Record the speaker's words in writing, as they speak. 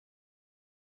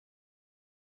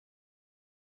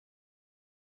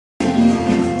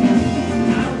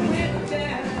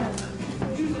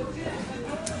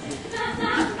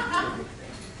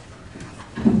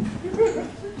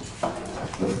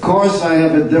course I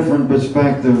have a different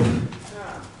perspective.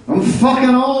 I'm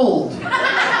fucking old.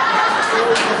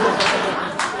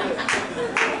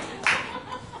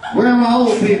 Where are my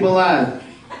old people at?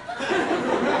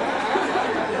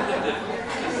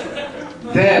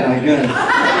 Dead, I guess.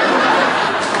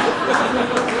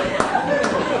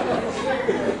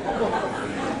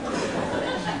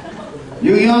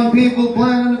 You young people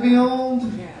planning to be old?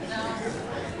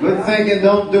 Good thinking,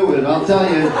 don't do it. I'll tell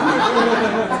you,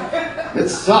 it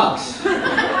sucks.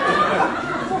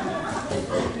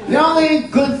 The only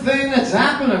good thing that's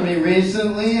happened to me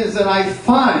recently is that I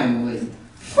finally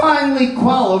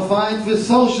qualified for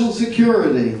Social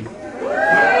Security.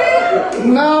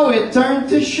 No, it turned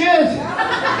to shit.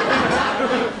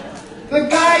 The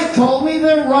guy told me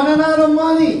they're running out of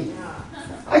money.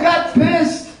 I got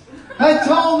pissed. I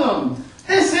told him,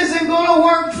 this isn't going to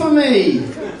work for me.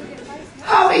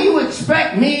 How do you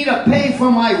expect me to pay for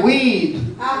my weed?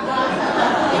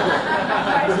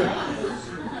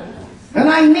 And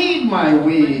I need my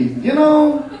weed, you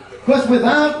know? Because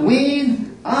without weed,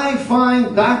 I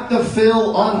find Dr.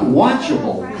 Phil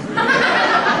unwatchable.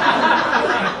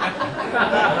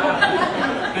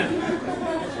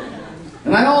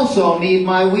 And I also need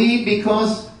my weed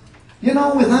because, you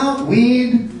know, without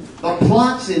weed, the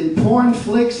plots in porn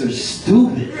flicks are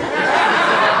stupid.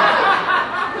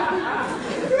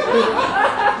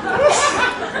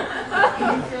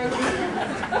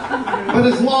 But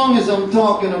as long as I'm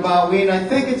talking about weed, I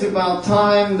think it's about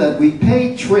time that we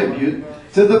pay tribute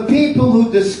to the people who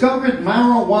discovered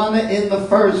marijuana in the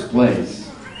first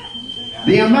place.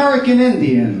 The American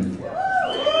Indian.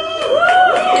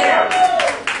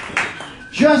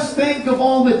 Just think of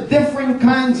all the different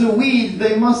kinds of weed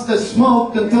they must have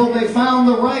smoked until they found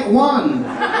the right one.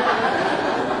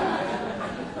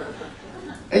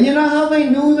 And you know how they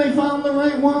knew they found the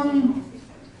right one?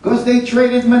 Because they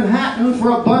traded Manhattan for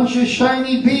a bunch of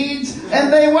shiny beads,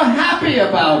 and they were happy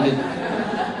about it.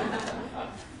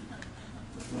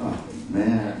 Oh,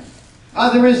 man.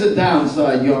 There is a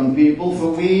downside, young people,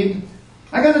 for weed.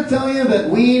 I gotta tell you that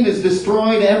weed has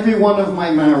destroyed every one of my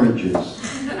marriages.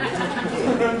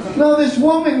 No, this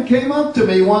woman came up to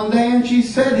me one day and she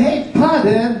said, hey,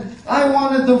 pothead, I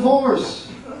want a divorce.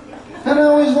 And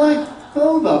I was like,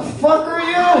 who the fuck are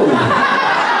you?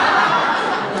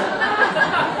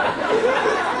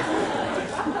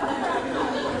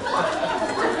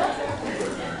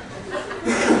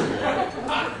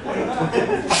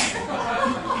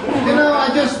 You know, I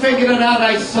just figured it out.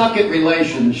 I suck at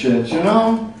relationships, you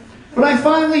know? But I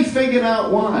finally figured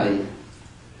out why.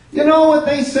 You know what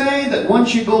they say, that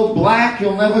once you go black,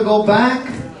 you'll never go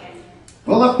back?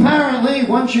 Well, apparently,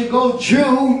 once you go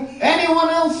Jew, anyone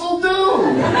else will do.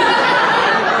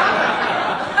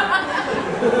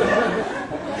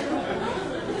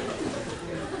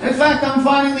 In fact, I'm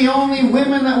finding the only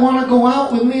women that want to go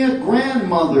out with me are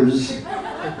grandmothers.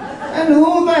 And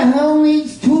who the hell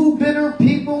needs two bitter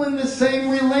people in the same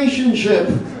relationship?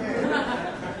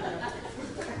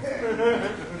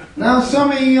 Now,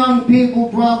 some of you young people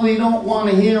probably don't want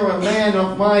to hear a man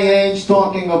of my age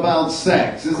talking about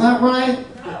sex. Is that right?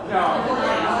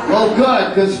 No. Well, good,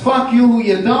 because fuck you who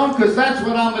you don't, because that's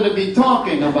what I'm going to be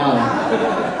talking about.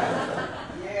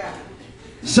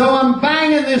 So I'm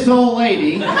banging this old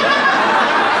lady.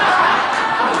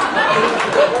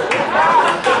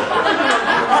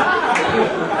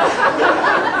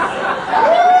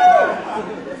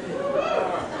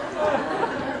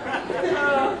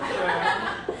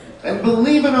 And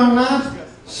believe it or not,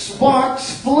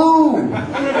 sparks flew.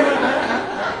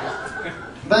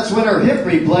 That's when her hip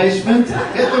replacement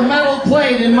hit the metal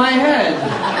plate in my head.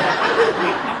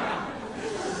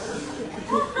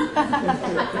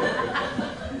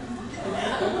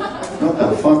 What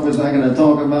the fuck was I going to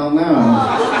talk about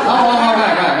now? Oh,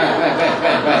 right.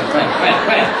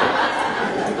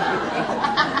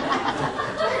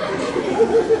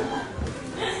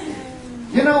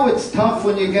 You know, it's tough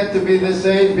when you get to be this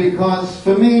age because,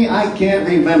 for me, I can't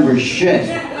remember shit.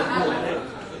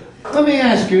 Let me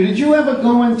ask you, did you ever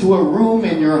go into a room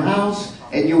in your house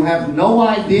and you have no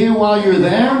idea while you're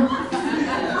there?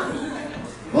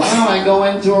 Well, now I go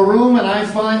into a room and I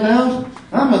find out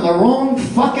I'm in the wrong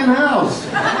fucking house.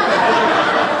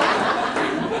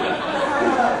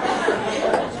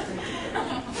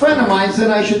 A friend of mine said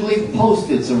I should leave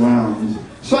Post-its around,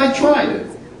 so I tried it.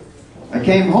 I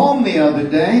came home the other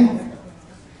day,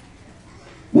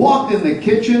 walked in the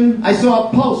kitchen, I saw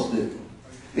a Post-it.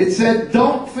 It said,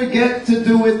 don't forget to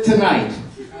do it tonight.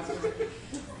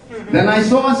 Then I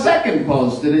saw a second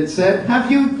Post-it. It said,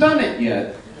 have you done it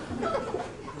yet?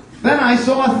 Then I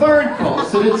saw a third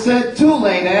Post-it. It said, too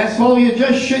late, asshole, you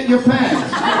just shit your pants.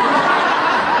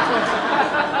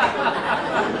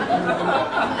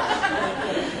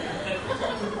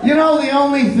 You know, the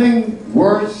only thing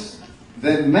worse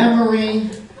than memory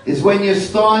is when you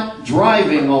start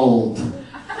driving old.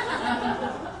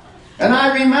 And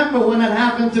I remember when it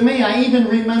happened to me. I even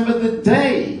remember the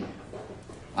day.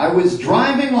 I was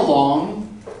driving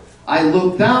along, I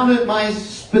looked down at my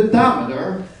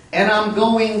speedometer, and I'm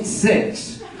going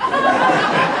 6.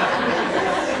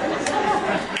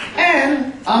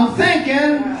 And I'm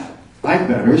thinking, I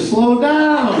better slow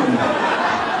down.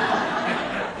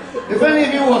 If any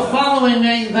of you were following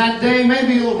me that day,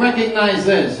 maybe you'll recognize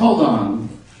this. Hold on.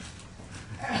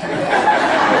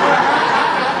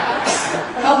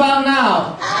 How about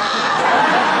now?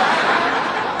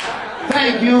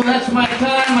 Thank you. That's my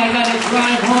time. I got to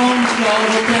drive home, so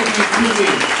it'll take me 2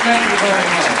 weeks. Thank you very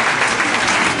much.